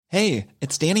Hey,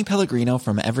 it's Danny Pellegrino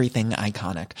from Everything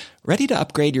Iconic. Ready to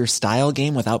upgrade your style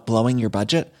game without blowing your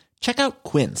budget? Check out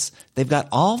Quince. They've got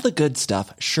all the good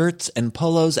stuff, shirts and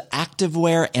polos,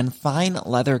 activewear, and fine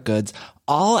leather goods,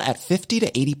 all at 50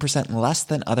 to 80% less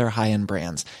than other high-end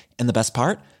brands. And the best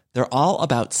part? They're all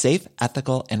about safe,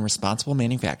 ethical, and responsible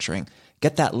manufacturing.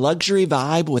 Get that luxury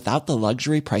vibe without the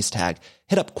luxury price tag.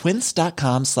 Hit up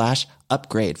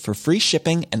quince.com/upgrade for free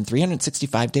shipping and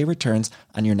 365-day returns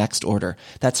on your next order.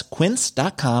 That's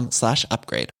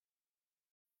quince.com/upgrade.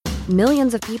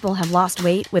 Millions of people have lost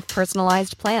weight with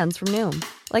personalized plans from Noom.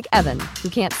 Like Evan, who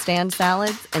can't stand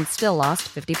salads and still lost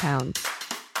 50 pounds.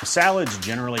 Salads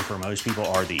generally for most people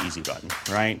are the easy button,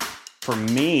 right? For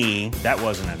me, that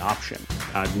wasn't an option.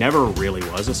 I never really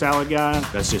was a salad guy.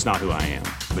 That's just not who I am.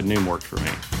 But Noom worked for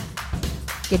me.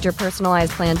 Get your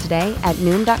personalized plan today at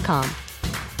Noom.com.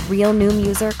 Real Noom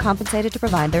user compensated to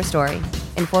provide their story.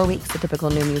 In 4 weeks, the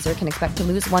typical Noom user can expect to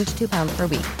lose 1 to 2 pounds per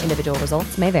week. Individual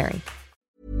results may vary.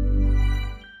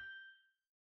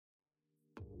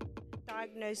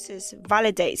 Diagnosis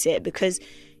validates it because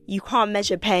you can't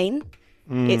measure pain.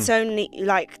 It's only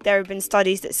like there have been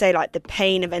studies that say like the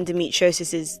pain of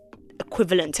endometriosis is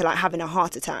equivalent to like having a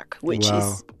heart attack, which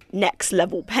is next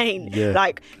level pain.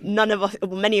 Like none of us,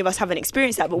 well, many of us haven't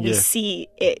experienced that, but we see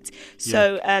it.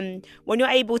 So when you're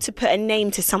able to put a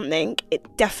name to something, it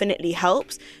definitely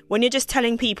helps. When you're just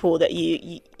telling people that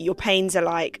your pains are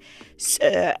like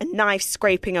a knife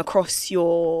scraping across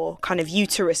your kind of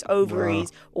uterus, ovaries,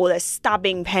 or there's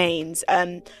stabbing pains,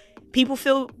 people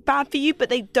feel bad for you, but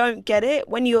they don't get it.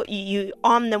 When you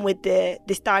arm them with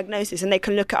this diagnosis and they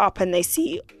can look it up and they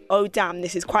see, oh damn,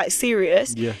 this is quite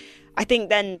serious. I think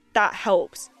then that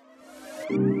helps.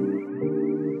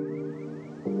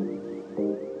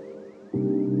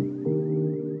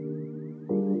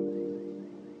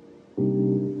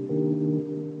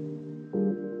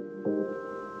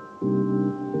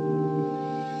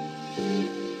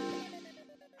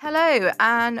 Hello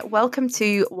and welcome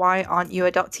to Why Aren't You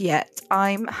a Doctor Yet?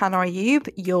 I'm Hannah Ayub,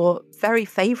 your very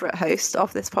favourite host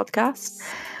of this podcast.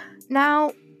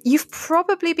 Now, you've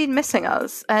probably been missing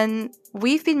us and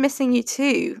we've been missing you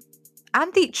too.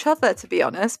 And each other, to be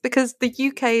honest, because the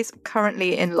UK is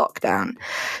currently in lockdown.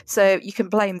 So you can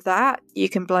blame that. You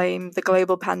can blame the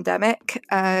global pandemic.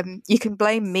 You can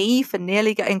blame me for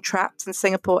nearly getting trapped in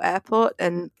Singapore airport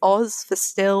and Oz for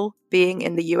still being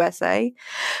in the USA,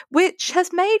 which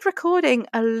has made recording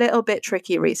a little bit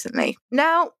tricky recently.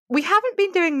 Now, we haven't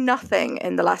been doing nothing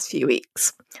in the last few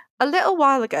weeks. A little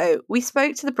while ago, we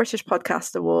spoke to the British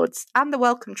Podcast Awards and the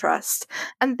Wellcome Trust,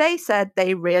 and they said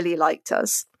they really liked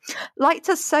us. Liked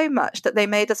us so much that they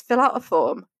made us fill out a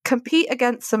form, compete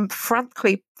against some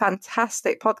frankly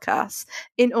fantastic podcasts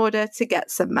in order to get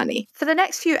some money. For the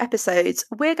next few episodes,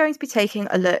 we're going to be taking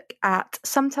a look at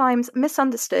sometimes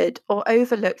misunderstood or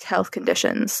overlooked health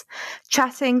conditions,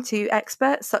 chatting to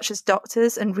experts such as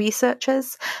doctors and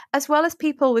researchers, as well as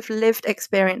people with lived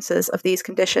experiences of these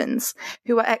conditions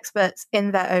who are experts in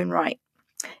their own right.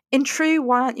 In true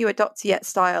Why Aren't You a Doctor Yet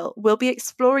style, we'll be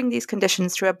exploring these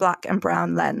conditions through a black and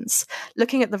brown lens,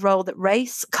 looking at the role that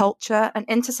race, culture, and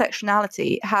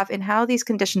intersectionality have in how these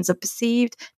conditions are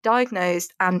perceived,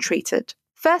 diagnosed, and treated.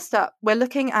 First up, we're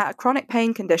looking at a chronic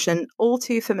pain condition all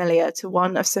too familiar to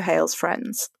one of Suhail's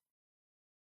friends.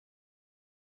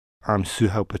 I'm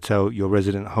Suhail Patel, your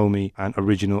resident homie and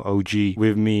original OG.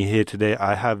 With me here today,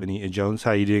 I have Anita Jones.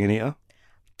 How are you doing, Anita?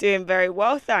 Doing very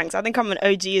well, thanks. I think I'm an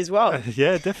OG as well.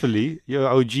 Yeah, definitely. You're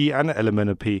an OG and an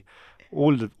element of P.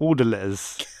 All the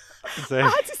letters. So, I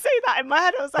had to say that in my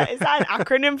head. I was like, is that an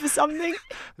acronym for something?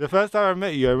 The first time I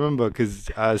met you, I remember,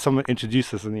 because someone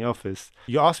introduced us in the office.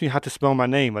 You asked me how to spell my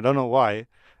name. I don't know why.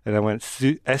 And I went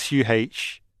Suhail,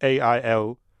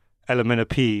 element of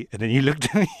P. And then you looked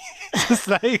at me just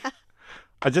like...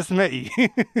 I just met you.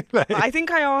 I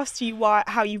think I asked you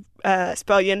how you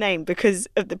spell your name because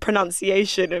of the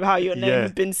pronunciation of how your name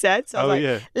has been said. So I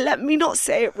was let me not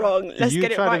say it wrong. Let's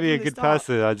get it right. You try to be a good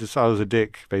person. I was a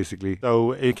dick, basically.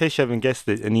 So in case you haven't guessed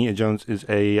it, Anita Jones is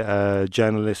a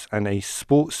journalist and a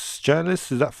sports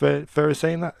journalist. Is that fair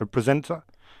saying that? A presenter?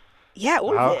 Yeah,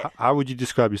 all of it. How would you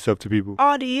describe yourself to people?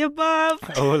 All the above.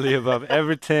 All the above.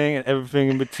 Everything and everything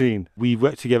in between. We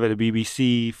worked together at the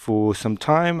BBC for some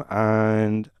time,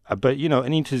 but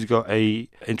Anita's got a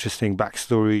interesting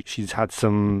backstory. She's had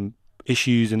some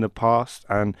issues in the past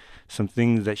and some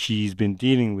things that she's been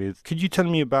dealing with. Could you tell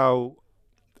me about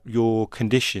your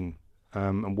condition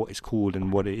and what it's called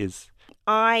and what it is?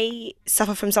 I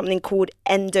suffer from something called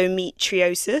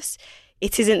endometriosis.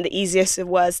 It isn't the easiest of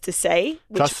words to say.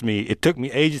 Trust me, it took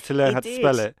me ages to learn how to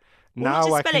spell it. Now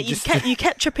just I spell can it. just... You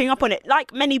kept tripping up on it,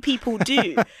 like many people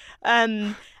do.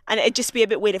 And it'd just be a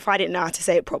bit weird if I didn't know how to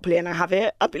say it properly and I have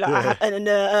it. I'd be like,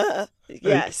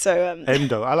 So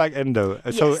endo. I like endo.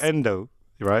 So yes. endo,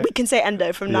 right? We can say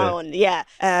endo from now on. Yeah.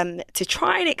 To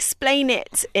try and explain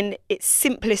it in its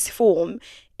simplest form,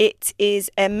 it is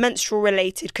a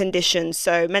menstrual-related condition.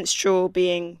 So menstrual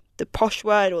being the posh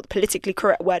word or the politically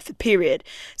correct word for period.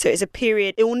 So it's a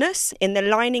period illness. In the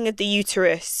lining of the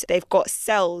uterus, they've got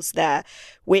cells there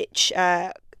which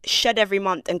shed every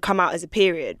month and come out as a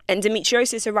period.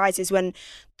 Endometriosis arises when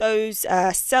those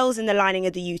cells in the lining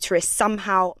of the uterus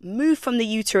somehow move from the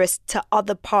uterus to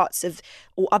other parts of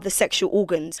or other sexual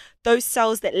organs. Those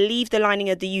cells that leave the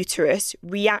lining of the uterus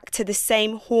react to the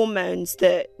same hormones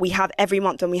that we have every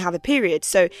month when we have a period.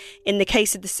 So in the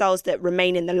case of the cells that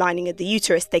remain in the lining of the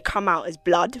uterus, they come out as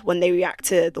blood when they react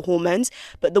to the hormones.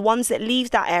 But the ones that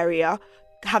leave that area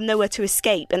have nowhere to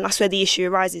escape, and that's where the issue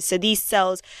arises. So these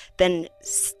cells then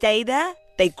stay there,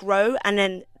 they grow, and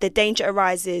then the danger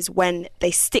arises when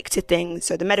they stick to things.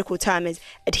 So the medical term is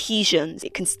adhesions.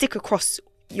 It can stick across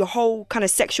your whole kind of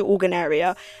sexual organ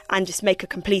area and just make a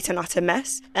complete and utter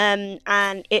mess. And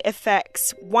it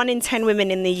affects 1 in 10 women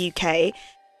in the UK.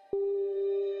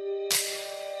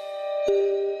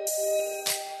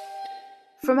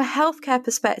 From a healthcare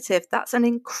perspective, that's an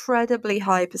incredibly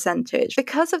high percentage.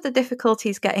 Because of the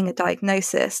difficulties getting a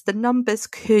diagnosis, the numbers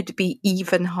could be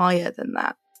even higher than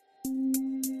that.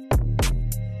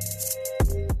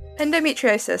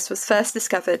 Endometriosis was first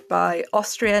discovered by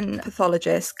Austrian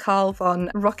pathologist Karl von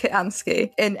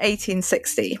Rokitansky in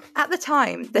 1860. At the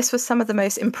time, this was some of the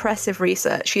most impressive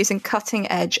research using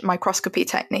cutting-edge microscopy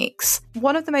techniques.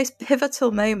 One of the most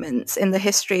pivotal moments in the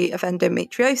history of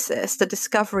endometriosis, the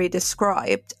discovery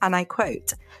described, and I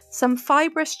quote, "Some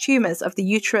fibrous tumours of the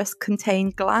uterus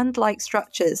contain gland-like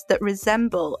structures that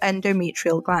resemble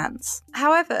endometrial glands."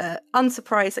 However,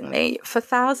 unsurprisingly, for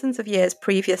thousands of years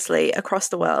previously across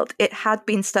the world, it had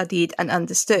been studied and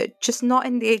understood, just not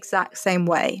in the exact same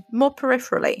way, more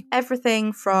peripherally.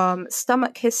 Everything from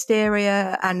stomach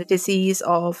hysteria and a disease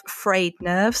of frayed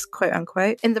nerves, quote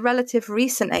unquote, in the relative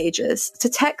recent ages, to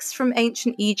texts from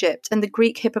ancient Egypt and the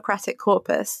Greek Hippocratic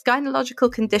corpus, gynecological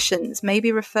conditions may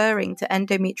be referring to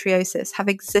endometriosis have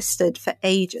existed for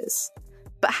ages.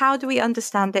 But how do we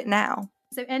understand it now?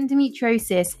 So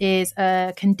endometriosis is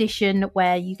a condition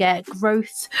where you get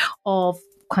growth of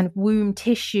kind of womb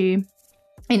tissue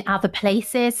in other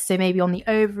places, so maybe on the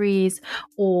ovaries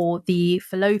or the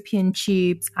fallopian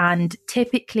tubes, and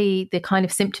typically the kind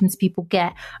of symptoms people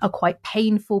get are quite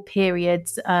painful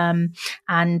periods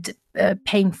and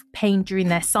pain during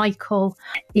their cycle.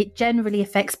 It generally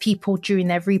affects people during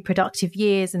their reproductive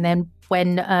years, and then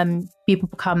when people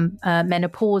become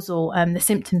menopausal, the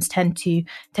symptoms tend to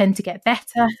get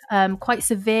better. Quite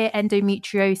severe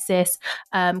endometriosis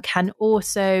can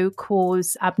also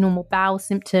cause abnormal bowel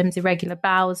symptoms, irregular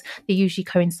bowels. They usually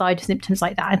coincide with symptoms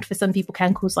like that, and for some people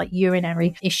can cause like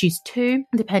urinary issues too,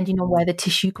 depending on where the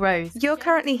tissue grows. You're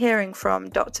currently hearing from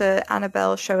Dr.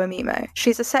 Annabelle Shoamimo.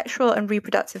 She's a sexual and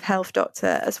reproductive health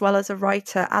doctor, as well as a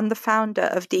writer and the founder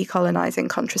of Decolonizing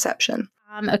Contraception.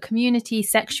 I'm a community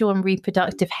sexual and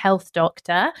reproductive health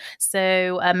doctor.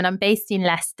 So, and I'm based in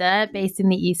Leicester, based in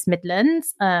the East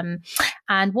Midlands.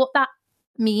 And what that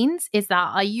means is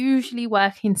that I usually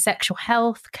work in sexual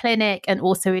health clinic and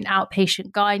also in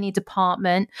outpatient gynae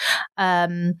department,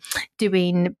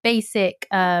 doing basic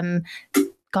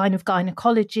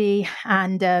gynecology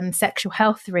and sexual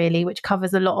health, really, which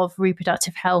covers a lot of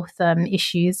reproductive health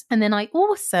issues. And then I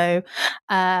also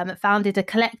founded a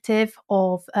collective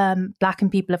of Black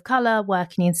and people of colour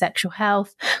working in sexual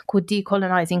health called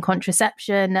Decolonizing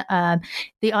Contraception.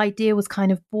 The idea was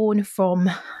kind of born from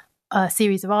a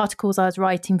series of articles I was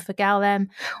writing for GALM,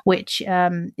 which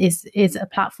is a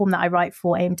platform that I write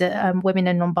for aimed at women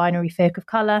and non-binary folk of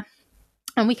colour.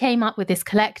 And we came up with this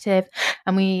collective,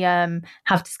 and we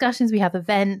have discussions, we have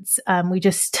events, we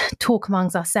just talk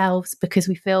amongst ourselves, because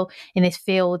we feel in this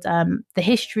field the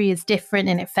history is different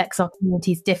and it affects our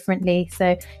communities differently.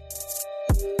 So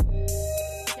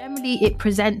generally it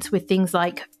presents with things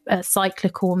like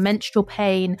cyclical menstrual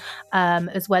pain,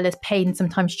 as well as pain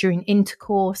sometimes during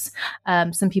intercourse.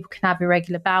 Some people can have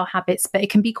irregular bowel habits, but it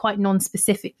can be quite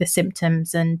non-specific, the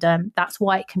symptoms, and that's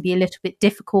why it can be a little bit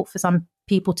difficult for some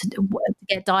people to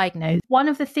get diagnosed. One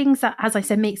of the things that, as I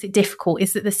said, makes it difficult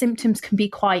is that the symptoms can be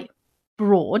quite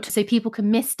broad, so people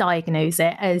can misdiagnose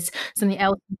it as something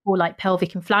else before, like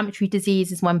pelvic inflammatory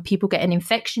disease is when people get an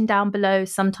infection down below,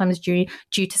 sometimes due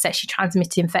to sexually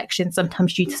transmitted infection,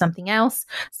 sometimes due to something else.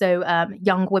 So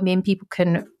young women, people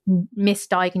can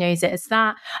misdiagnose it as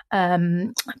that,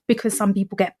 because some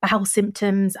people get bowel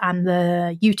symptoms and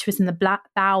the uterus and the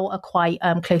bowel are quite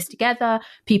close together.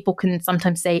 People can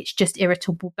sometimes say it's just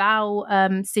irritable bowel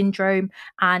syndrome,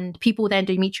 and people with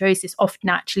endometriosis often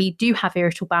actually do have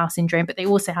irritable bowel syndrome, but they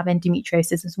also have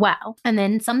endometriosis as well. And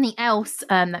then something else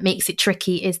that makes it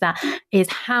tricky is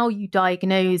how you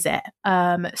diagnose it.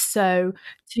 So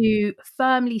to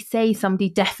firmly say somebody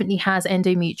definitely has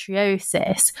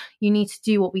endometriosis, you need to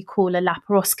do what we call a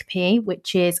laparoscopy,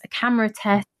 which is a camera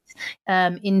test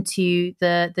into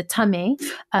the tummy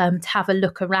to have a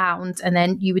look around, and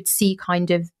then you would see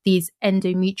kind of these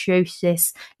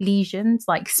endometriosis lesions,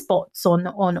 like spots on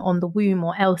the womb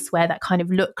or elsewhere that kind of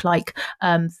look like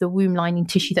the womb lining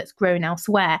tissue that's grown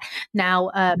elsewhere.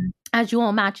 Now, as you'll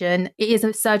imagine, it is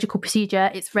a surgical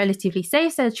procedure. It's relatively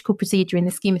safe surgical procedure in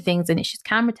the scheme of things, and it's just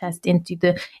camera test into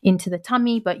the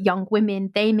tummy. But young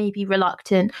women, they may be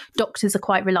reluctant. Doctors are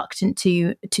quite reluctant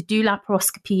to do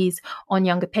laparoscopies on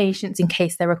younger patients in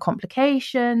case there are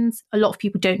complications. A lot of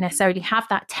people don't necessarily have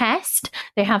that test.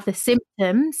 They have the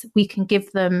symptoms. We can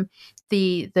give them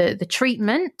the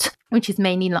treatment, which is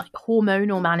mainly like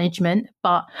hormonal management,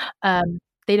 but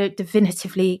they don't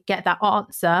definitively get that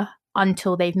answer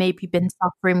until they've maybe been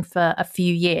suffering for a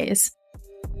few years.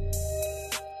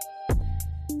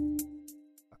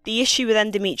 The issue with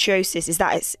endometriosis is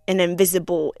that it's an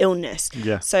invisible illness.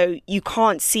 Yeah. So you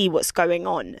can't see what's going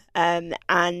on.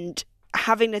 And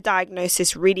having the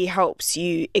diagnosis really helps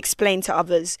you explain to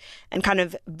others and kind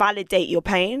of validate your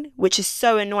pain, which is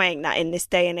so annoying that in this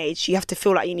day and age, you have to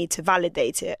feel like you need to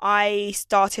validate it. I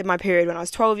started my period when I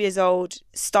was 12 years old,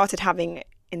 started having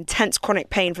intense chronic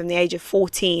pain from the age of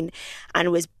 14,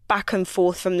 and was back and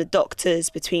forth from the doctors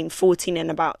between 14 and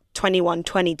about 21,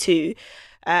 22,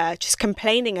 just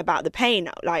complaining about the pain.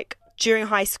 Like during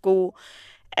high school,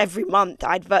 every month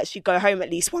I'd virtually go home at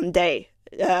least one day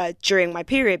during my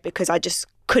period because I just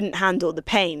couldn't handle the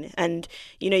pain. And,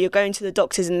 you're going to the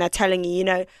doctors and they're telling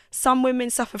you, some women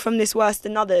suffer from this worse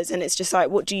than others. And it's just like,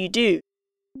 what do you do?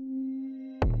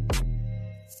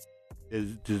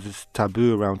 There's this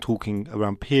taboo around talking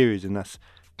around periods, and that's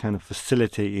kind of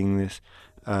facilitating this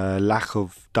lack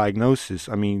of diagnosis.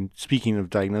 I mean, speaking of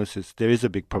diagnosis, there is a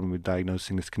big problem with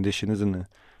diagnosing this condition, isn't there?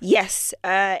 Yes.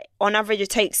 On average, it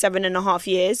takes 7.5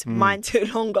 years. Mine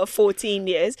took longer, 14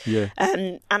 years. Yeah.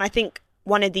 And I think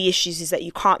one of the issues is that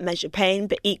you can't measure pain,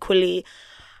 but equally,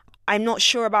 I'm not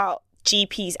sure about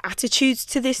GPs' attitudes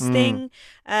to this thing,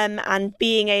 and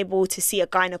being able to see a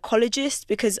gynecologist,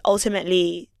 because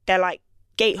ultimately they're like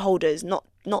gateholders, not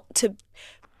to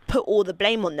put all the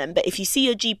blame on them, but if you see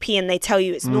your GP and they tell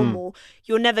you it's normal,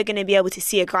 you're never going to be able to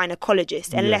see a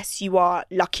gynecologist unless you are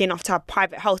lucky enough to have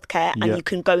private healthcare and you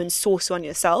can go and source one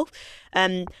yourself.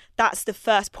 That's the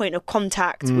first point of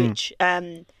contact, which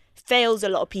fails a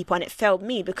lot of people, and it failed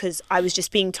me because I was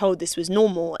just being told this was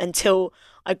normal until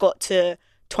I got to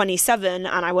 27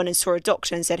 and I went and saw a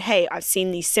doctor and said, hey, I've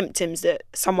seen these symptoms that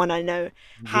someone I know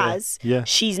has. Yeah.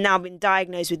 She's now been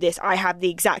diagnosed with this. I have the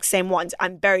exact same ones.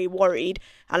 I'm very worried,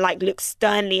 and looked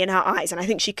sternly in her eyes, and I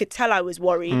think she could tell I was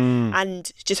worried, and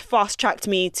just fast tracked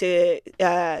me to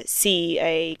see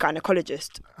a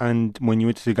gynecologist. And when you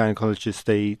went to the gynecologist,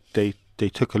 they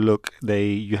took a look.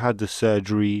 You had the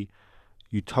surgery.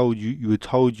 You were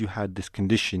told you had this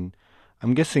condition.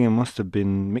 I'm guessing it must have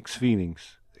been mixed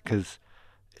feelings, because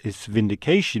it's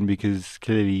vindication, because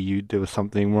clearly there was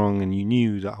something wrong and you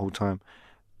knew that whole time.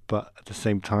 But at the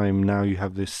same time, now you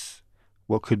have this,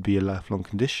 what could be a lifelong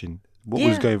condition. What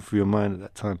was going through your mind at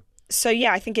that time? So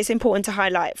I think it's important to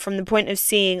highlight, from the point of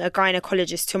seeing a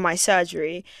gynecologist to my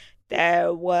surgery,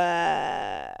 there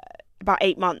were about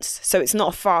 8 months. So it's not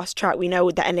a fast track. We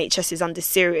know that NHS is under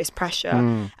serious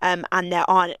pressure, and there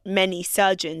aren't many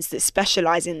surgeons that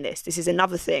specialise in this. This is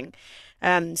another thing.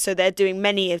 So they're doing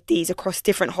many of these across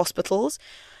different hospitals.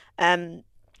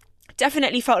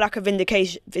 Definitely felt like a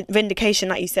vindication,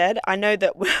 like you said. I know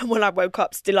that when I woke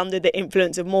up still under the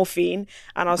influence of morphine,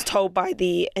 and I was told by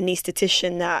the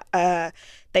anaesthetician that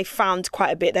they found quite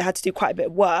a bit, they had to do quite a bit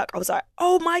of work. I was like,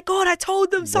 oh my God, I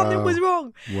told them something was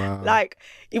wrong. Wow.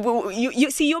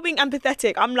 You see, you're being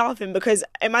empathetic. I'm laughing because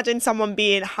imagine someone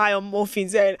being high on morphine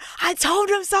saying, I told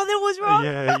them something was wrong.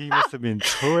 Yeah, he must have been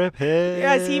tripping.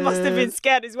 Yes, he must have been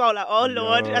scared as well. Like, oh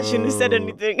Lord, I shouldn't have said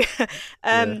anything.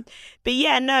 But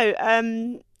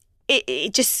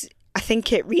it just, I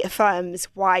think it reaffirms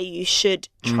why you should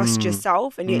trust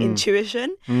yourself and your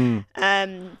intuition.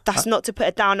 That's not to put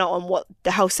a downer on what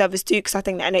the health service do, because I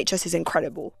think the NHS is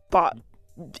incredible. But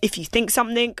if you think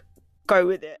something, go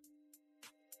with it.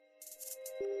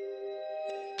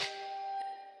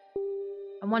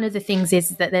 And one of the things is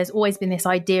that there's always been this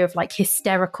idea of like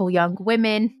hysterical young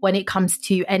women when it comes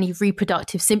to any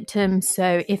reproductive symptoms.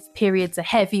 So if periods are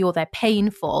heavy or they're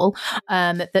painful,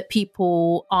 that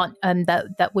people aren't,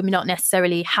 that women aren't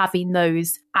necessarily having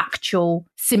those actual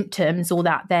symptoms, or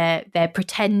that they're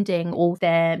pretending, or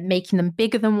they're making them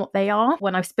bigger than what they are.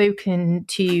 When I've spoken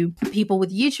to people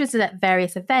with uteruses at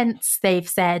various events, they've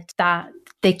said that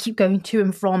they keep going to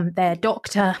and from their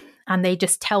doctor, and they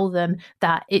just tell them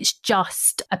that it's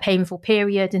just a painful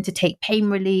period and to take pain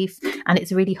relief. And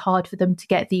it's really hard for them to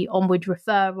get the onward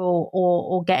referral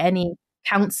or get any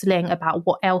counselling about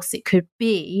what else it could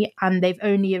be. And they've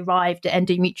only arrived at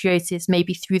endometriosis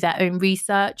maybe through their own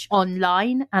research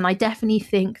online. And I definitely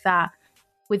think that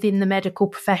within the medical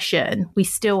profession, we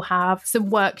still have some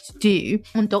work to do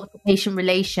on doctor-patient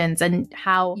relations and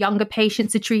how younger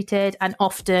patients are treated, and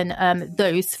often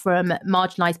those from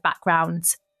marginalised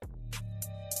backgrounds.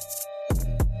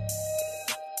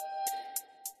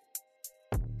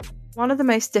 One of the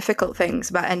most difficult things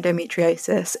about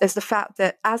endometriosis is the fact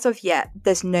that as of yet,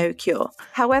 there's no cure.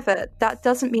 However, that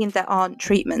doesn't mean there aren't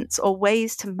treatments or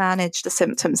ways to manage the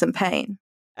symptoms and pain.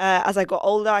 As I got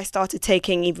older, I started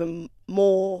taking even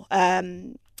more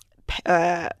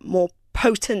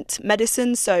potent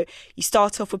medicines. So you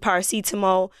start off with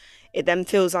paracetamol. It then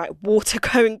feels like water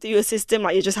going through your system,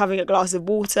 like you're just having a glass of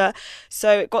water.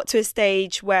 So it got to a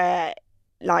stage where,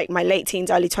 like my late teens,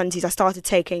 early 20s, I started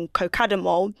taking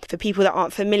cocodamol. For people that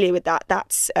aren't familiar with that,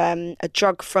 that's a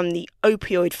drug from the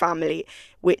opioid family,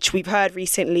 which we've heard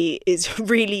recently is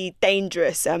really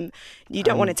dangerous. You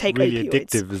don't want to take really opioids.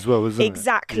 Addictive as well, isn't it?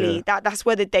 Exactly. Yeah. That's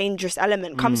where the dangerous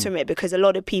element comes from it, because a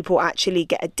lot of people actually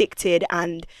get addicted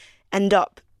and end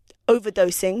up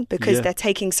overdosing because they're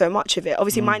taking so much of it.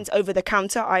 Obviously mine's over the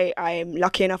counter. I'm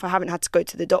lucky enough I haven't had to go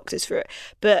to the doctors for it,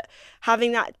 but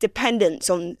having that dependence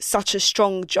on such a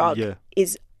strong drug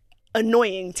is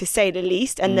annoying, to say the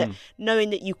least, and that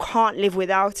knowing that you can't live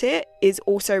without it is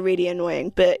also really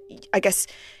annoying. But I guess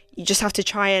you just have to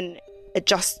try and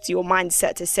adjust your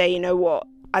mindset to say, you know what,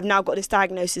 I've now got this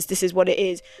diagnosis, this is what it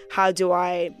is, how do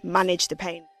I manage the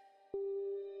pain?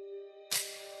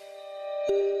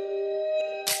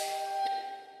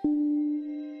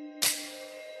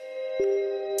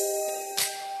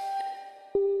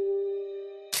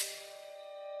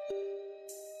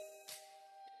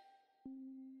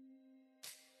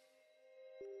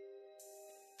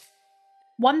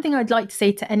 One thing I'd like to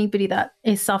say to anybody that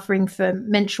is suffering from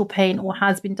menstrual pain or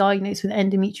has been diagnosed with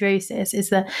endometriosis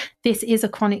is that this is a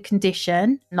chronic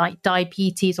condition like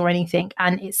diabetes or anything,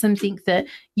 and it's something that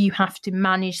you have to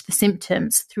manage the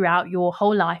symptoms throughout your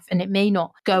whole life, and it may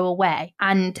not go away.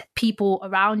 And people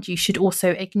around you should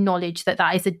also acknowledge that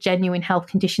that is a genuine health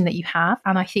condition that you have.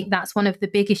 And I think that's one of the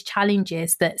biggest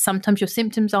challenges, that sometimes your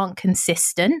symptoms aren't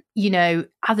consistent. You know,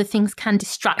 other things can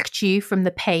distract you from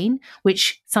the pain,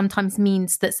 which sometimes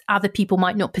means that other people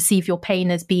might not perceive your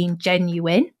pain as being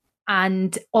genuine.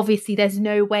 And obviously there's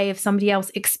no way of somebody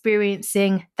else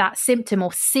experiencing that symptom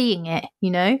or seeing it, you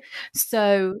know?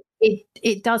 So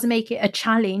it does make it a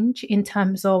challenge in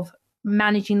terms of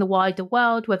managing the wider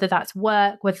world, whether that's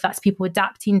work, whether that's people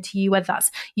adapting to you, whether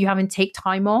that's you having to take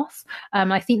time off.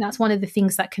 I think that's one of the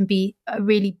things that can be a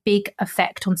really big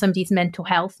effect on somebody's mental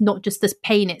health, not just this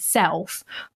pain itself,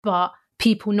 but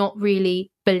people not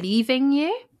really believing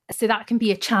you. So that can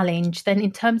be a challenge. Then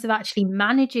in terms of actually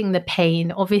managing the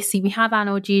pain, obviously we have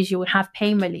analgesia, we have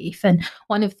pain relief. And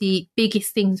one of the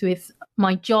biggest things with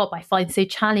my job I find so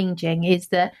challenging is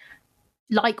that,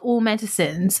 like all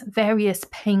medicines, various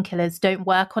painkillers don't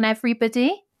work on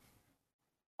everybody.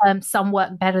 Some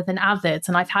work better than others.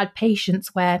 And I've had patients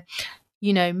where,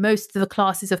 you know, most of the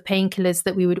classes of painkillers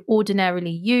that we would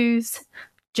ordinarily use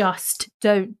just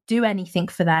don't do anything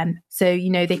for them. So, you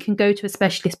know, they can go to a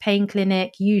specialist pain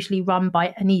clinic, usually run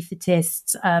by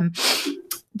anaesthetists,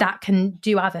 that can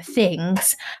do other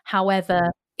things.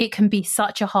 However, it can be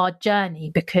such a hard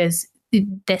journey because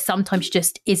there sometimes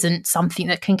just isn't something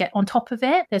that can get on top of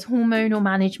it. There's hormonal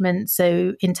management.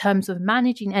 So in terms of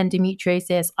managing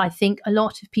endometriosis, I think a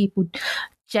lot of people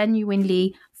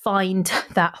genuinely find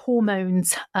that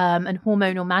hormones and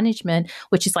hormonal management,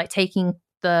 which is like taking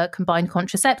the combined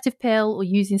contraceptive pill or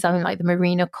using something like the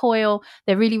Mirena coil,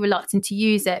 they're really reluctant to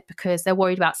use it because they're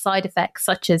worried about side effects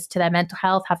such as to their mental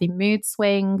health, having mood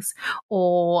swings,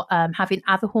 or having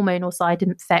other hormonal side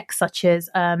effects such as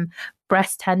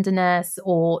breast tenderness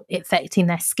or affecting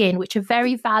their skin, which are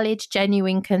very valid,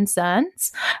 genuine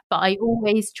concerns. But I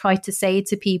always try to say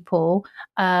to people,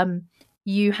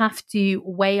 you have to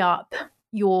weigh up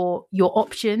your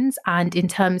options, and in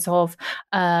terms of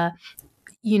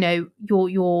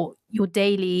your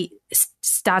daily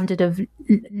standard of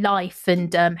life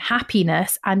and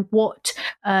happiness, and what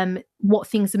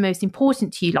things are most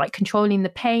important to you, like controlling the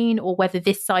pain, or whether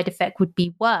this side effect would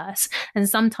be worse. And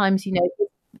sometimes,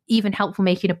 even helpful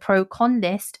making a pro-con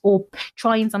list or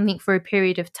trying something for a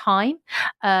period of time,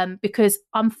 because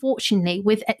unfortunately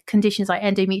with conditions like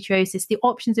endometriosis, the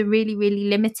options are really, really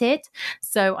limited.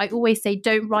 So I always say,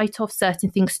 don't write off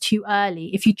certain things too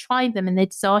early. If you try them and they're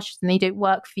disastrous and they don't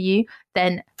work for you,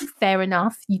 then fair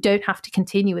enough, you don't have to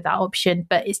continue with that option.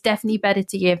 But it's definitely better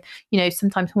to give,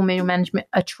 sometimes hormonal management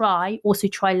a try. Also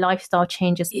try lifestyle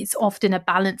changes. It's often a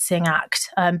balancing act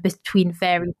between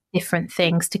very different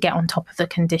things to get on top of the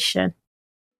condition.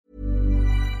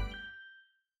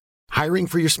 Hiring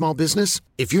for your small business?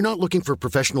 If you're not looking for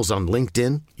professionals on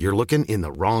LinkedIn, you're looking in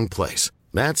the wrong place.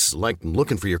 That's like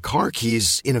looking for your car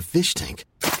keys in a fish tank.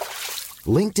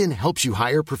 LinkedIn helps you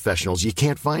hire professionals you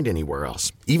can't find anywhere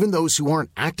else, even those who aren't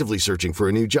actively searching for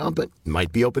a new job but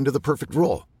might be open to the perfect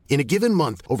role. In a given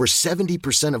month, over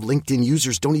 70% of LinkedIn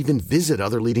users don't even visit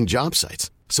other leading job sites.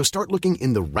 So start looking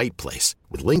in the right place.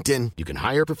 With LinkedIn, you can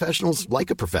hire professionals like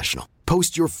a professional.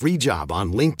 Post your free job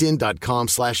on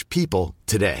linkedin.com/people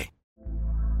today.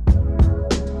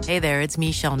 Hey there, it's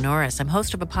Michelle Norris. I'm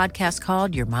host of a podcast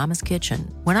called Your Mama's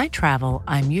Kitchen. When I travel,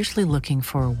 I'm usually looking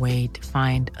for a way to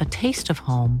find a taste of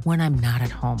home when I'm not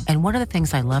at home. And one of the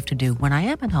things I love to do when I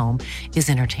am at home is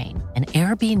entertain. And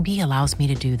Airbnb allows me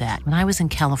to do that. When I was in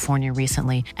California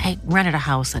recently, I rented a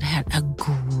house that had a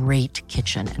great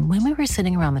kitchen. And when we were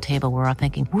sitting around the table, we were all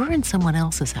thinking, we're in someone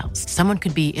else's house. Someone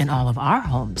could be in all of our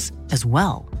homes as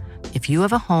well. If you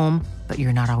have a home, but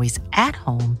you're not always at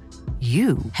home,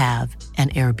 you have an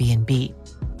Airbnb.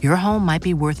 Your home might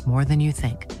be worth more than you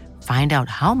think. Find out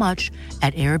how much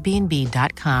at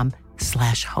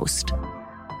airbnb.com/host.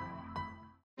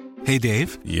 Hey,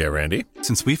 Dave. Yeah, Randy.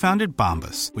 Since we founded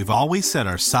Bombas, we've always said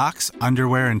our socks,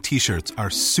 underwear, and T-shirts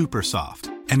are super soft.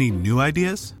 Any new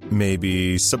ideas?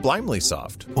 Maybe sublimely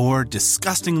soft. Or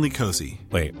disgustingly cozy.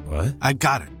 Wait, what? I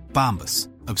got it. Bombas.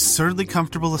 Absurdly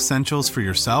comfortable essentials for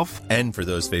yourself and for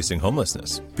those facing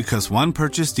homelessness. Because one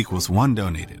purchased equals one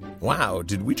donated. Wow,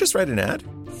 did we just write an ad?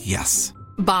 Yes.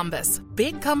 Bombas.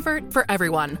 Big comfort for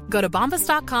everyone. Go to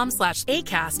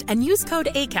bombas.com/ACAST and use code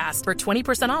ACAST for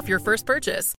 20% off your first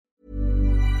purchase.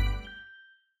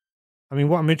 I mean,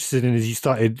 what I'm interested in is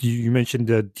you mentioned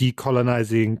the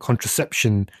decolonizing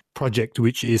contraception project,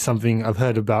 which is something I've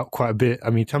heard about quite a bit.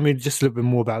 I mean, tell me just a little bit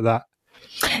more about that.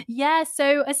 Yeah,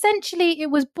 so essentially it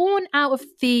was born out of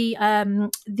I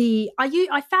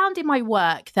found in my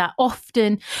work that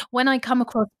often when I come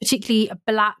across particularly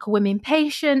Black women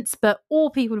patients, but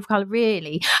all people of colour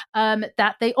really,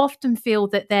 that they often feel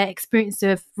that their experience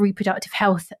of reproductive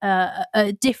health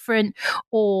are different,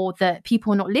 or that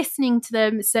people are not listening to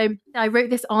them. So I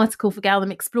wrote this article for Gallup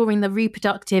exploring the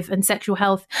reproductive and sexual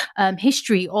health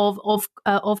history of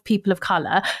people of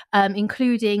colour,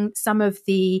 including some of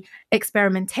the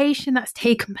experimentation that's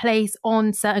taken place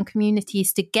on certain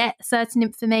communities to get certain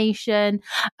information,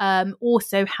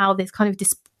 also how there's kind of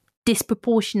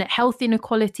disproportionate health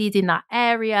inequalities in that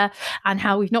area, and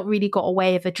how we've not really got a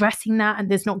way of addressing that,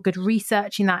 and there's not good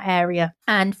research in that area.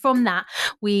 And from that,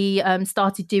 we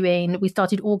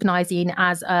started organising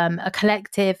as a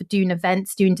collective, doing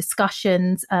events, doing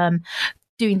discussions,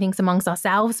 doing things amongst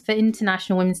ourselves. For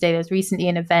International Women's Day, there was recently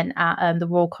an event at the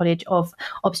Royal College of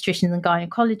Obstetricians and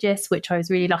Gynecologists, which I was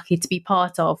really lucky to be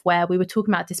part of, where we were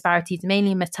talking about disparities,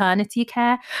 mainly in maternity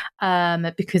care,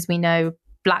 because we know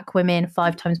Black women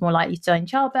 5 times more likely to die in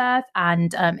childbirth,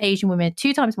 and Asian women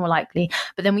 2 times more likely.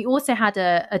 But then we also had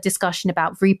a discussion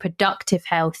about reproductive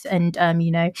health and,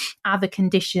 other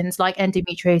conditions like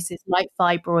endometriosis, like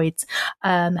fibroids,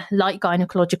 like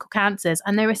gynecological cancers.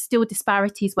 And there are still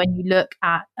disparities when you look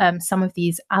at some of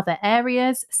these other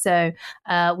areas. So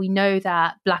we know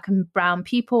that Black and brown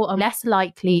people are less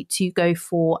likely to go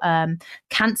for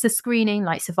cancer screening,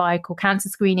 like cervical cancer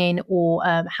screening, or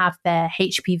have their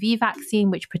HPV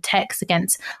vaccine, which protects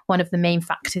against one of the main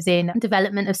factors in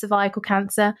development of cervical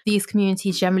cancer. These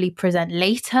communities generally present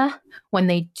later when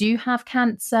they do have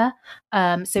cancer.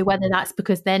 So whether that's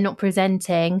because they're not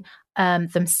presenting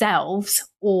themselves,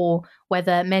 or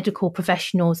whether medical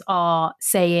professionals are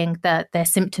saying that their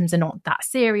symptoms are not that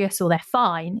serious or they're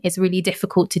fine, is really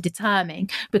difficult to determine,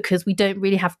 because we don't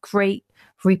really have great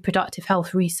reproductive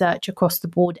health research across the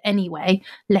board anyway,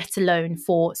 let alone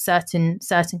for certain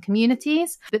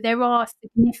communities. But there are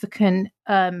significant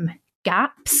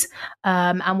gaps,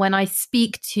 and when I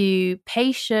speak to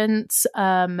patients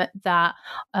that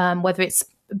whether it's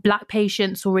Black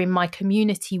patients or in my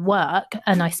community work,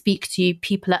 and I speak to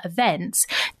people at events,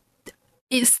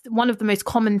 it's one of the most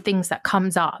common things that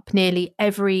comes up. Nearly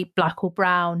every Black or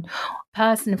brown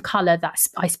person of colour that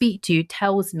I speak to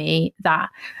tells me that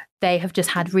they have just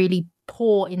had really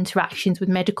poor interactions with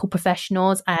medical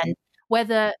professionals, and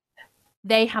whether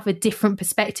they have a different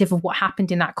perspective of what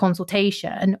happened in that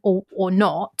consultation or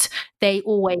not, they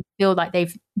always feel like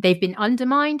they've been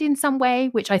undermined in some way,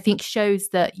 which I think shows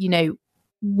that, you know,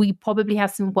 we probably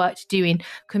have some work to do in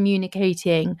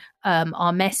communicating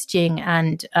our messaging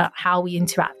and how we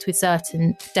interact with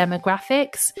certain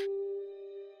demographics.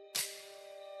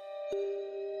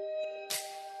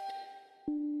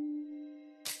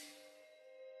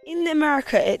 In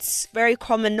America, it's very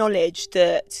common knowledge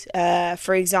that,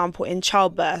 for example, in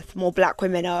childbirth, more Black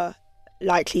women are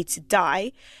likely to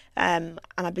die. And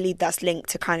I believe that's linked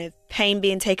to kind of pain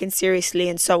being taken seriously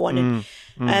and so on.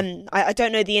 I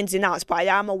don't know the ins and outs, but I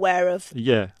am aware of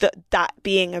that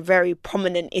being a very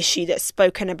prominent issue that's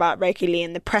spoken about regularly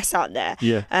in the press out there.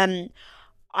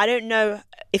 I don't know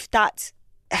if that's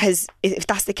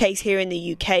the case here in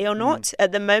the UK or not.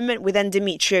 At the moment, with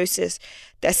endometriosis,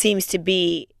 there seems to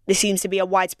be a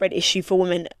widespread issue for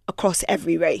women across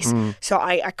every race. So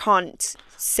I can't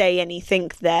say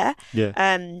anything there.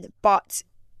 But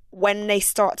when they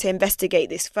start to investigate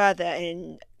this further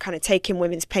and kind of taking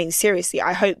women's pain seriously,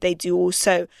 I hope they do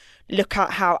also look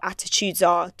at how attitudes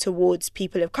are towards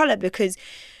people of colour, because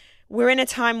we're in a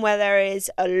time where there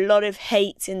is a lot of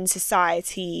hate in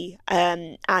society,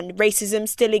 and racism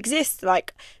still exists.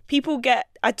 Like, people get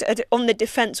on the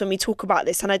defence when we talk about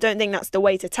this, and I don't think that's the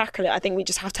way to tackle it. I think we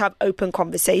just have to have open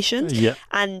conversations.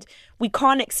 And we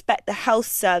can't expect the health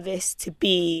service to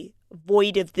be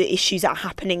void of the issues that are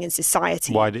happening in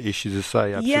society. Wider issues of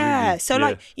society, absolutely. Yeah, so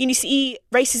like, you see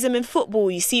racism in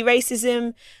football, you see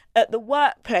racism at the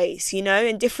workplace, you know,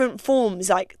 in different forms.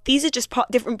 Like, these are just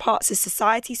different parts of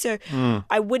society. So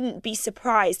I wouldn't be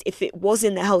surprised if it was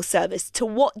in the health service. To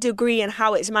what degree and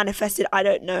how it's manifested, I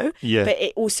don't know. But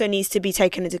it also needs to be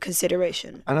taken into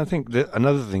consideration. And I think that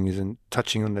another thing is in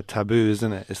touching on the taboo,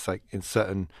 isn't it? It's like in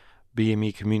certain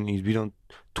BME communities, we don't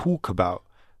talk about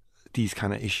these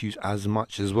kind of issues as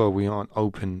much as well. We aren't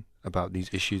open about these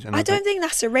issues. And I don't think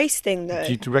that's a race thing, though.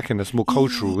 Do you reckon that's more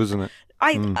cultural, isn't it?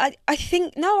 I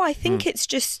think it's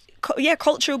just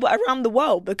cultural, but around the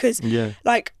world, because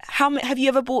like, have you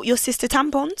ever bought your sister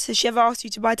tampons? Has she ever asked you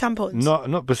to buy tampons?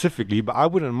 Not specifically, but I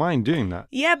wouldn't mind doing that.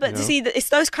 But to see that it's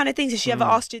those kind of things. Has she ever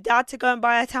asked your dad to go and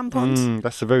buy her tampons?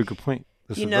 That's a very good point.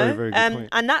 That's you a know, very, very good point.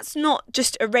 And that's not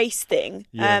just a race thing.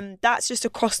 That's just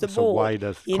across the board.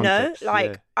 Wider you context. know,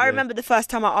 like I remember the first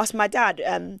time I asked my dad,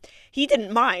 he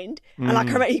didn't mind, and like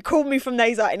I remember he called me from there.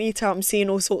 He's like, "Anita, I'm seeing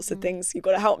all sorts of things. You've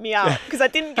got to help me out," because I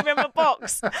didn't give him a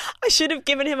box. I should have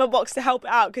given him a box to help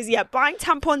out, because buying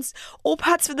tampons or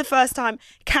pads for the first time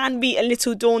can be a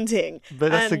little daunting.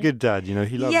 But that's a good dad, you know.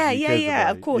 He loves.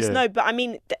 Of course. No, but I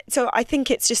mean, so I think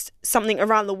it's just something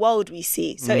around the world we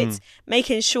see. So it's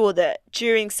making sure that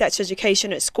during sex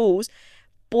education at schools,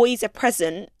 boys are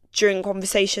present during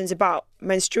conversations about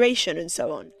menstruation and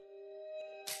so on.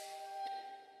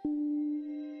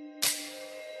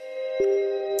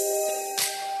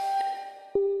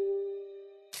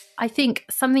 I think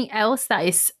something else that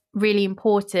is really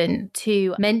important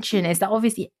to mention is that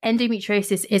obviously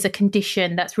endometriosis is a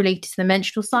condition that's related to the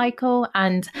menstrual cycle,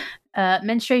 and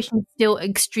menstruation is still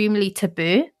extremely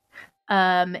taboo.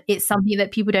 It's something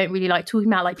that people don't really like talking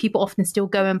about. Like, people often still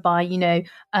go and buy, you know,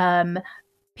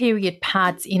 period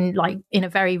pads in a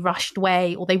very rushed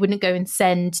way, or they wouldn't go and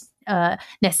send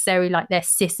necessarily like their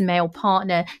cis male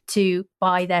partner to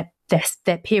buy their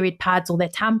period pads or their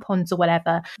tampons or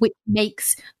whatever, which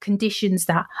makes conditions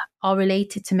that are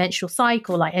related to menstrual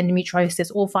cycle, like endometriosis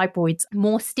or fibroids,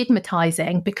 more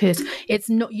stigmatizing, because it's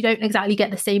not, you don't exactly get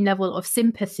the same level of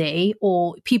sympathy,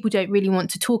 or people don't really want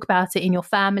to talk about it in your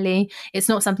family. It's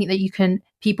not something that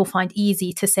people find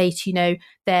easy to say to, you know,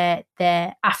 their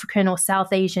African or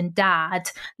South Asian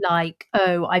dad, like,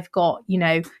 "Oh, I've got, you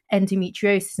know,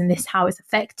 endometriosis and this is how it's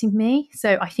affecting me."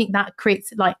 So I think that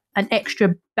creates like an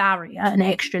extra barrier, an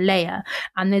extra layer.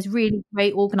 And there's really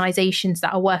great organizations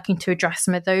that are working to address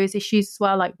some of those issues as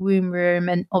well, like Womb Room,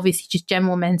 and obviously just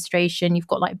general menstruation. You've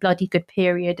got like Bloody Good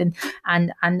Period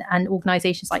and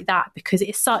organizations like that, because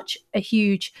it's such a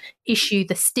huge issue,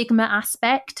 the stigma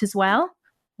aspect as well,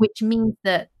 which means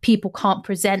that people can't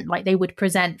present like they would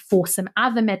present for some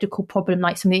other medical problem,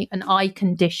 like an eye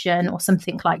condition or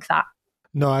something like that.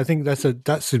 No, I think that's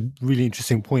a really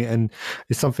interesting point, and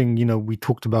it's something, you know, we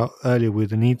talked about earlier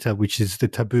with Anita, which is the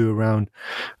taboo around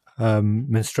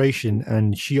menstruation.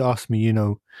 And she asked me, you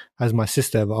know, has my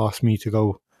sister ever asked me to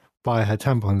go buy her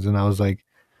tampons? And I was like,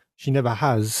 she never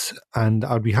has, and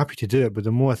I'd be happy to do it. But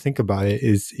the more I think about it,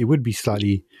 it would be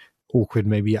slightly awkward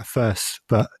maybe at first,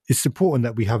 but it's important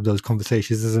that we have those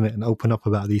conversations, isn't it, and open up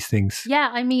about these things. Yeah,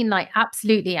 I mean, like,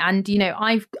 absolutely. And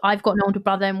I've got an older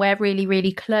brother, and we're really,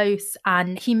 really close,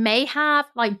 and he may have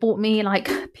like bought me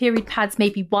like period pads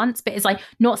maybe once, but it's like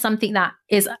not something that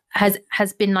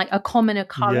has been like a common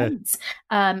occurrence.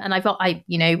 And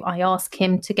I ask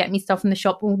him to get me stuff from the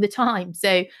shop all the time.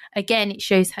 So again, it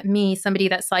shows me somebody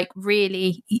that's like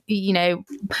really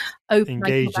open,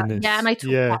 engaged in this. And I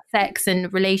talk about sex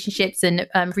and relationships and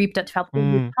reproductive health all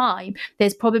the time.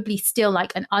 There's probably still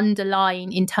like an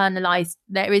underlying internalized,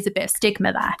 there is a bit of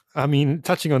stigma there. I mean,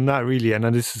 touching on that really, and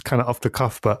this is kind of off the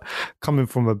cuff, but coming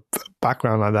from a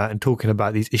background like that and talking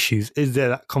about these issues, is there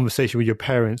that conversation with your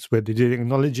parents where they did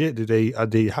acknowledge it? Are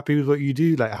they happy with what you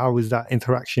do? Like, how is that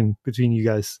interaction between you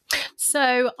guys?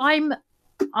 So I'm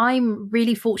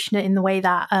really fortunate in the way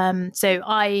that my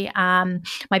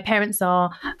parents are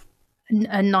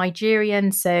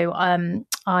Nigerian, so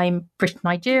I'm British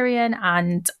Nigerian,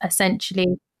 and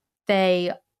essentially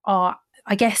they are,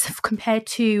 I guess, compared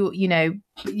to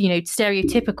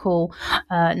stereotypical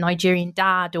Nigerian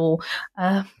dad or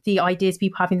the ideas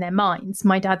people have in their minds.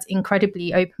 My dad's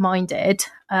incredibly open-minded,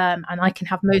 and I can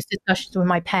have most discussions with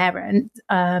my parents.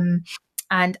 And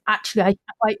actually,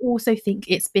 I also think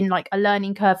it's been like a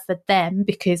learning curve for them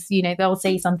because they'll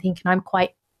say something, and I'm quite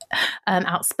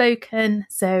outspoken,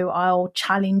 so I'll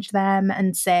challenge them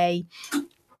and say,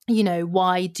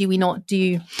 why do we not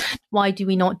do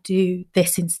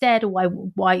this instead, or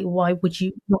why would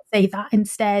you not say that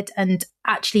instead? And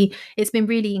actually, it's been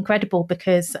really incredible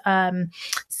because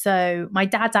so my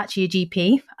dad's actually a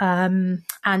GP,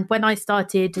 and when I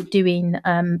started doing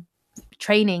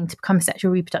training to become a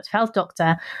sexual reproductive health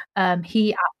doctor,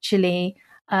 he actually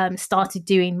started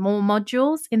doing more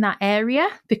modules in that area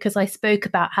because I spoke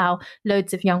about how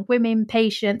loads of young women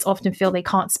patients often feel they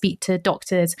can't speak to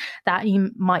doctors that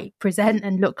you might present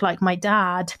and look like my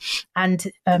dad, and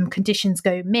conditions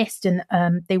go missed, and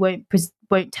they won't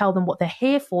tell them what they're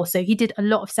here for. So he did a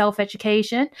lot of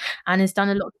self-education and has done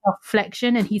a lot of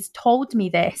self-reflection, and he's told me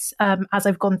this as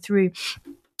I've gone through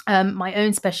my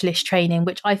own specialist training,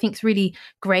 which I think is really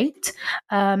great.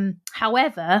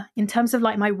 However, in terms of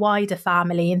like my wider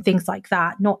family and things like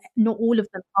that, not all of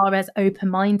them are as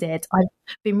open-minded. I've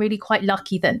been really quite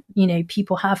lucky that,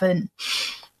 people haven't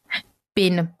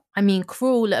been,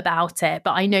 cruel about it,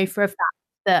 but I know for a fact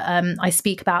that I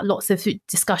speak about lots of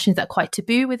discussions that are quite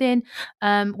taboo within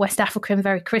West African,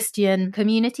 very Christian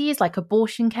communities, like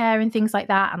abortion care and things like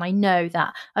that. And I know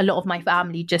that a lot of my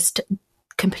family just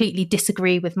completely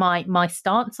disagree with my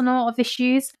stance on a lot of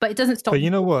issues, but it doesn't stop. But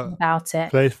you know what? About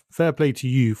it. Fair play to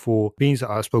you for being so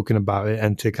outspoken about it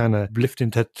and to kind of lift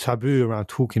into taboo around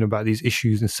talking about these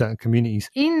issues in certain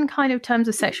communities. In kind of terms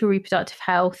of sexual reproductive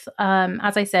health,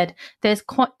 as I said, there's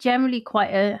generally quite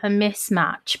a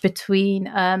mismatch between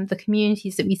the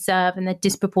communities that we serve and their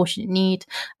disproportionate need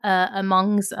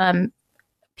amongst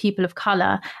people of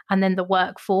colour and then the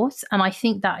workforce. And I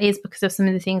think that is because of some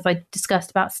of the things I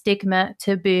discussed about stigma,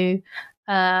 taboo,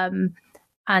 and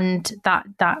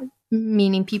that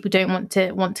meaning people don't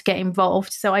want to get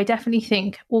involved. So I definitely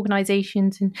think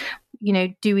organisations and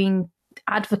doing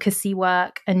advocacy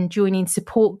work and joining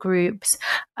support groups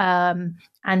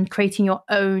and creating your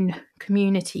own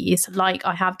communities like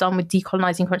I have done with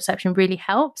Decolonising Contraception really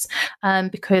helps,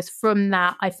 because from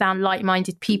that I found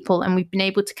like-minded people and we've been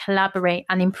able to collaborate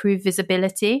and improve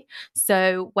visibility.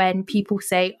 So when people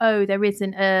say, oh, there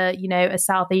isn't a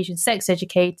South Asian sex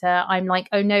educator, I'm like,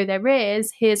 oh no, there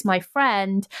is. Here's my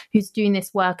friend who's doing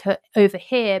this work over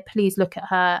here. Please look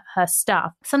at her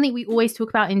stuff. Something we always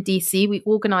talk about in DC, we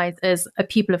organise as a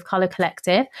People of Colour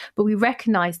collective, but we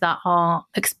recognise that our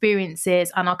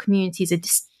experiences and our communities are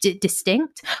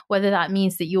distinct, whether that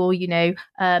means that you're your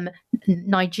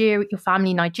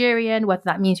family Nigerian, whether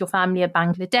that means your family are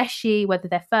Bangladeshi, whether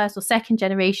they're first or second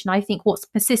generation. I think what's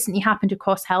persistently happened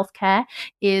across healthcare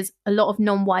is a lot of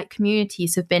non-white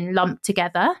communities have been lumped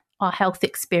together, our health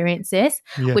experiences,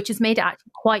 which has made it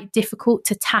actually quite difficult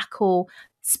to tackle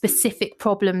specific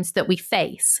problems that we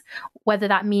face, whether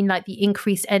that mean like the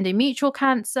increased endometrial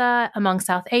cancer among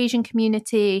South Asian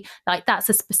community, like that's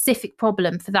a specific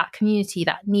problem for that community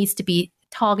that needs to be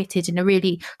targeted in a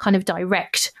really kind of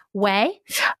direct way,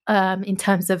 in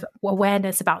terms of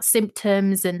awareness about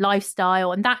symptoms and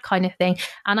lifestyle and that kind of thing.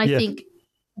 And I think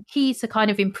key to kind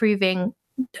of improving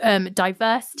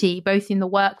diversity both in the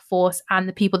workforce and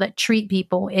the people that treat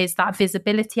people is that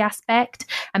visibility aspect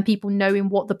and people knowing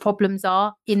what the problems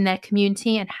are in their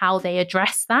community and how they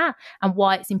address that and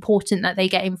why it's important that they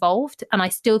get involved. And I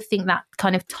still think that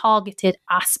kind of targeted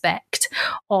aspect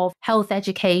of health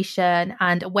education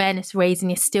and awareness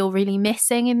raising is still really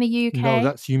missing in the UK.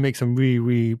 No, you make some really,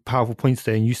 really powerful points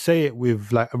there, and you say it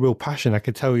with like a real passion. I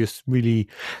can tell you're really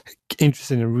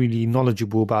interested and really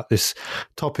knowledgeable about this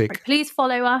topic. Please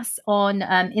follow us on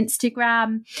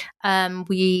Instagram.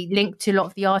 We link to a lot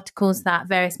of the articles that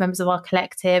various members of our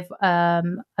collective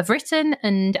have written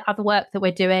and other work that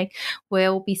we're doing.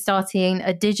 We'll be starting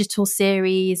a digital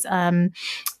series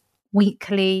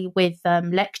weekly with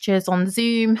lectures on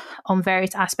Zoom on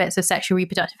various aspects of sexual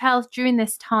reproductive health during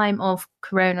this time of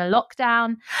corona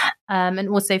lockdown, and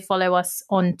also follow us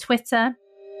on Twitter.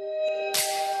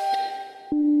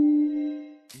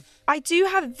 I do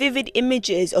have vivid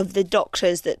images of the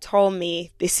doctors that told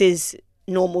me this is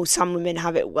normal, some women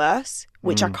have it worse,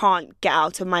 which I can't get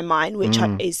out of my mind, which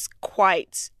is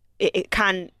quite, it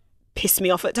can piss me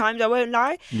off at times, I won't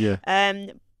lie. Yeah.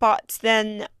 But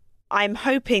then I'm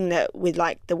hoping that with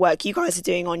like the work you guys are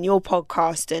doing on your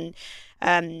podcast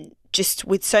and just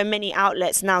with so many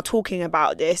outlets now talking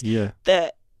about this,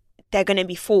 that they're going to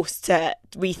be forced to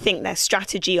rethink their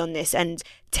strategy on this and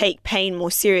take pain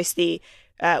more seriously,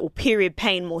 or period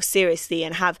pain more seriously,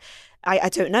 and have, I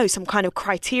don't know, some kind of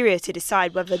criteria to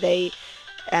decide whether they,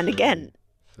 and again,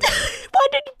 why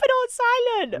did you put it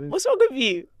on silent? What's wrong with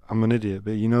you? I'm an idiot,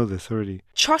 but you know this already.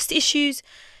 Trust issues.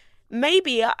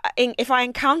 Maybe if I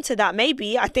encounter that,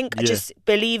 maybe I think just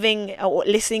believing or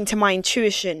listening to my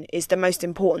intuition is the most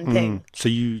important thing. So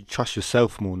you trust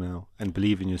yourself more now and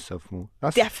believe in yourself more.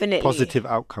 That's definitely a positive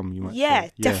outcome, you might say. Yeah,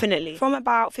 definitely. From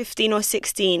about 15 or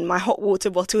 16, my hot water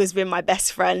bottle has been my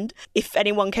best friend. If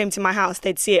anyone came to my house,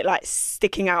 they'd see it like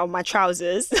sticking out of my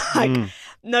trousers. Like,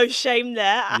 no shame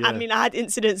there. I mean, I had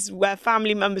incidents where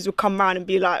family members would come around and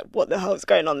be like, what the hell's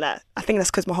going on there? I think that's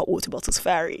because my hot water bottle's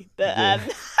fairy. But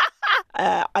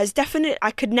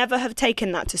I could never have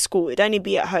taken that to school. It'd only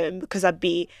be at home because I'd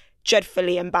be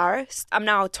dreadfully embarrassed. I'm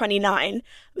now 29,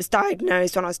 was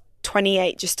diagnosed when I was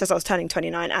 28, just as I was turning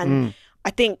 29. And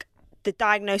I think the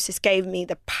diagnosis gave me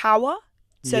the power.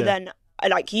 So then,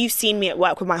 like, you've seen me at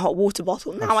work with my hot water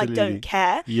bottle. Now I don't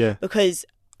care because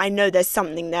I know there's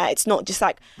something there. It's not just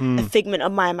like a figment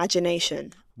of my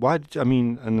imagination. Why,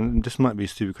 and this might be a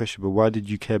stupid question, but why did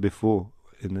you care before?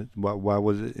 Why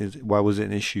was it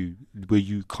an issue? Were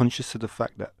you conscious of the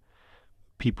fact that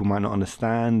people might not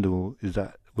understand, or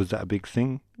was that a big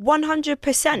thing?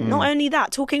 100%. Not only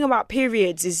that, talking about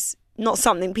periods is not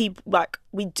something people like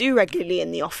we do regularly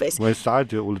in the office. Well, I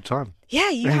do it all the time. Yeah,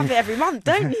 you have it every month,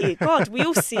 don't you? God, we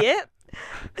all see it.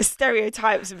 The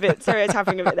stereotyping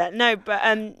a bit there. No, but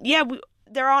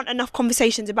there aren't enough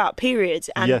conversations about periods.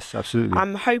 And yes, absolutely.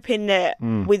 I'm hoping that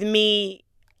with me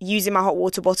using my hot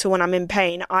water bottle when I'm in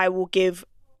pain, I will give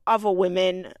other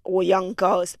women or young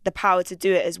girls the power to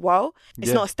do it as well.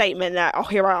 It's not a statement that, oh,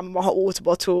 here I am, my hot water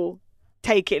bottle,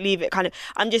 take it, leave it, kind of.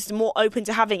 I'm just more open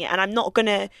to having it, and I'm not going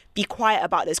to be quiet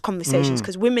about those conversations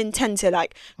because women tend to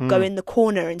like go in the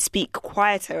corner and speak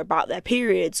quieter about their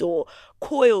periods or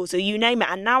coils or you name it.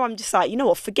 And now I'm just like, you know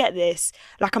what, forget this.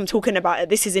 Like, I'm talking about it.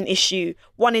 This is an issue.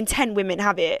 1 in 10 women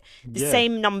have it. The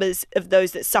same numbers of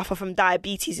those that suffer from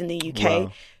diabetes in the UK.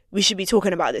 Wow. We should be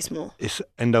talking about this more. It's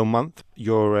Endo Month.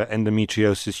 You're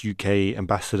Endometriosis UK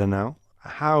ambassador now.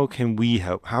 How can we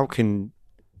help? How can,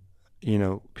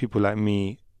 people like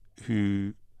me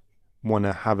who want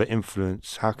to have an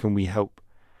influence, how can we help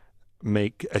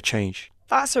make a change?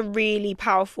 That's a really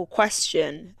powerful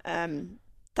question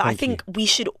that I think we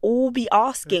should all be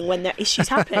asking when their issues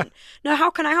happen. No, how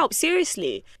can I help?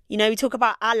 Seriously. We talk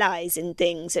about allies and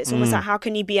things. It's almost like, how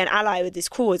can you be an ally with this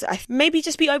cause? Maybe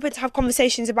just be open to have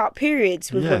conversations about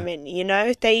periods with women,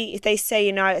 If they say,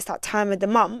 it's that time of the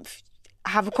month,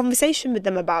 have a conversation with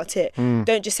them about it.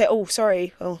 Don't just say,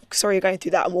 sorry you're going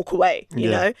through that, and walk away, you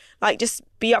know? Like, just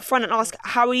be upfront and ask,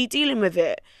 how are you dealing with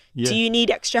it? Yeah. Do you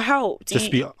need extra help?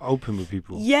 Be open with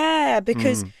people. Yeah,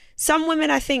 because some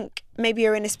women, I think, maybe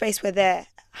are in a space where they're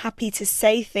happy to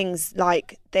say things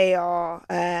like they are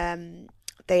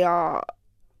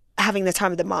having the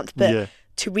time of the month, but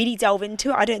to really delve into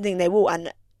it, I don't think they will.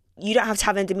 And you don't have to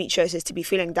have endometriosis to be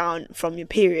feeling down from your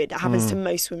period. That happens to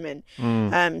most women.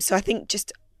 So I think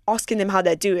just asking them how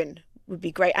they're doing would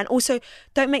be great. And also,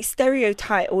 don't make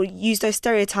stereotype or use those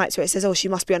stereotypes where it says, she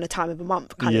must be on a time of a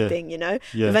month kind of thing,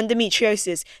 With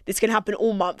endometriosis, this can happen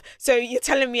all month. So you're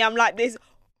telling me I'm like this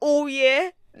all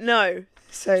year? No.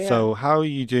 So how are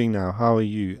you doing now? How are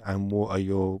you, and what are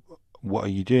you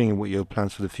doing, and what are your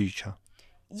plans for the future?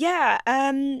 Yeah.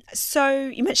 So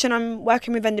you mentioned I'm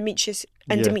working with Endometriosis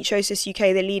Endometriosis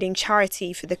UK, the leading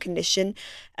charity for the condition.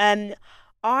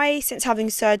 I, since having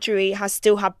surgery, has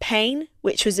still had pain,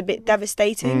 which was a bit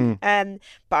devastating. But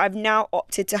I've now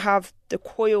opted to have the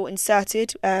coil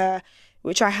inserted,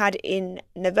 which I had in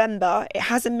November. It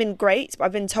hasn't been great, but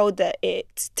I've been told that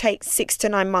it takes 6 to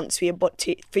 9 months for your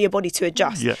body to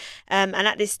adjust. Yeah. And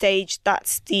at this stage,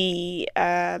 that's the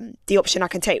option I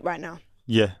can take right now.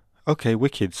 Yeah. Okay,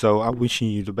 wicked. So I'm wishing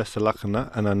you the best of luck on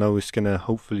that, and I know it's going to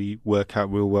hopefully work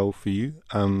out real well for you.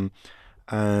 And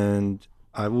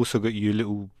I've also got you a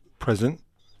little present.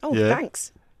 Oh, yeah.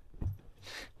 Thanks.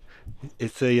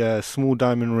 It's a small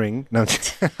diamond ring. No.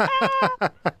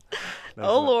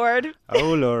 Oh, Lord.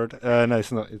 Oh, Lord. No,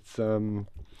 it's not. It's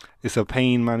a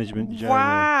pain management journal.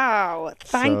 Wow.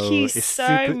 Thank you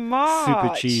so much.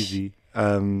 Super cheesy.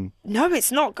 No,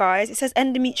 it's not, guys. It says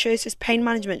Endometriosis Pain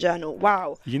Management Journal.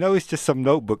 Wow. You know, it's just some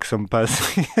notebook some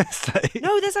person.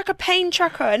 No, there's like a pain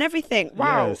tracker and everything.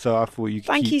 Wow. Yeah, so I thought you could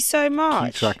Thank you so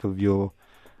much. Keep track of your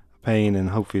pain, and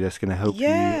hopefully that's going to help you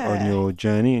on your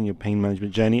journey and your pain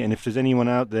management journey. And if there's anyone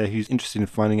out there who's interested in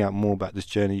finding out more about this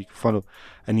journey, you can follow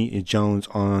Anita Jones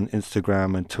on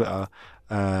Instagram and Twitter,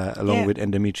 along with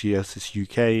Endometriosis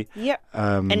UK. Yep.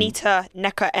 Anita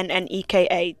Neka,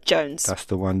 Nneka Jones. That's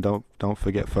the one. Don't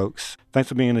forget, folks. Thanks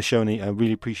for being on the show, Anita. I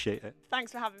really appreciate it.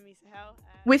 Thanks for having me, Sahel.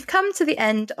 We've come to the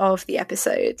end of the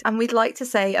episode, and we'd like to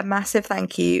say a massive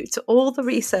thank you to all the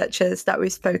researchers that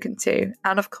we've spoken to,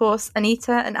 and of course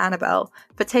Anita and Annabelle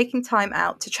for taking time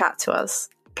out to chat to us,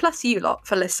 plus you lot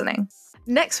for listening.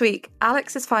 Next week,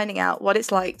 Alex is finding out what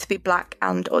it's like to be Black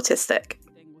and autistic.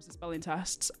 Was the spelling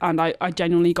tests, and I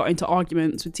genuinely got into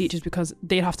arguments with teachers because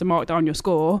they'd have to mark down your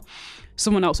score.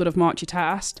 Someone else would have marked your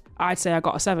test. I'd say I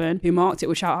got a 7. Who marked it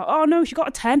would shout, "Oh no, she got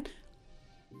a 10.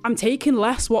 I'm taking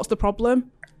less. What's the problem?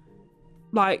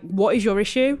 Like, what is your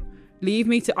issue? Leave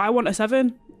me to. I want a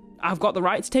 7. I've got the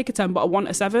right to take a 10, but I want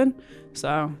a 7.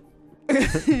 So,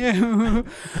 it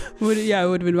would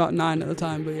have been about 9 at the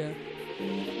time, but yeah.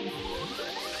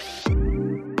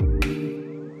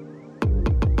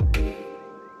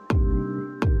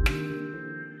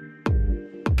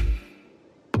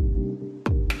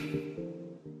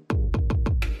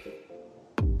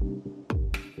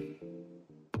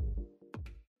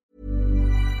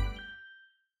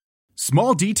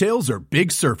 Small details are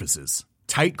big surfaces.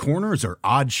 Tight corners are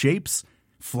odd shapes.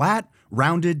 Flat,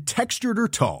 rounded, textured, or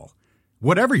tall.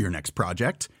 Whatever your next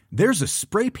project, there's a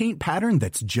spray paint pattern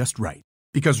that's just right.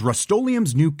 Because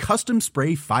Rust-Oleum's new Custom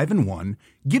Spray 5-in-1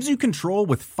 gives you control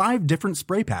with 5 different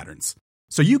spray patterns.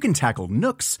 So you can tackle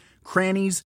nooks,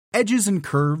 crannies, edges, and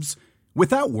curves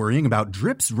without worrying about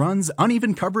drips, runs,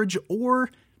 uneven coverage, or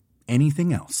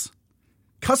anything else.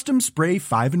 Custom Spray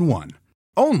 5-in-1.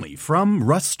 Only from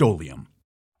Rust-Oleum.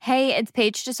 Hey, it's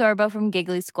Paige DeSorbo from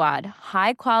Giggly Squad.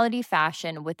 High quality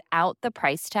fashion without the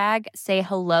price tag. Say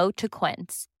hello to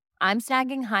Quince. I'm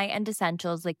snagging high-end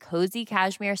essentials like cozy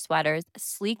cashmere sweaters,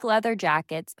 sleek leather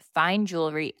jackets, fine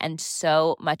jewelry, and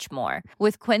so much more.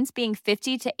 With Quince being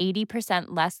 50 to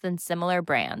 80% less than similar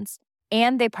brands.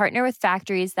 And they partner with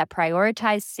factories that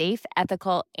prioritize safe,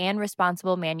 ethical, and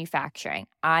responsible manufacturing.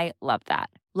 I love that.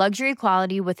 Luxury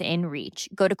quality within reach.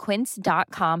 Go to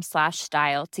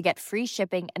quince.com/style to get free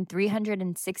shipping and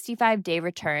 365-day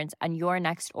returns on your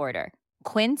next order.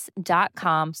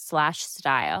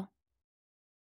 Quince.com/style.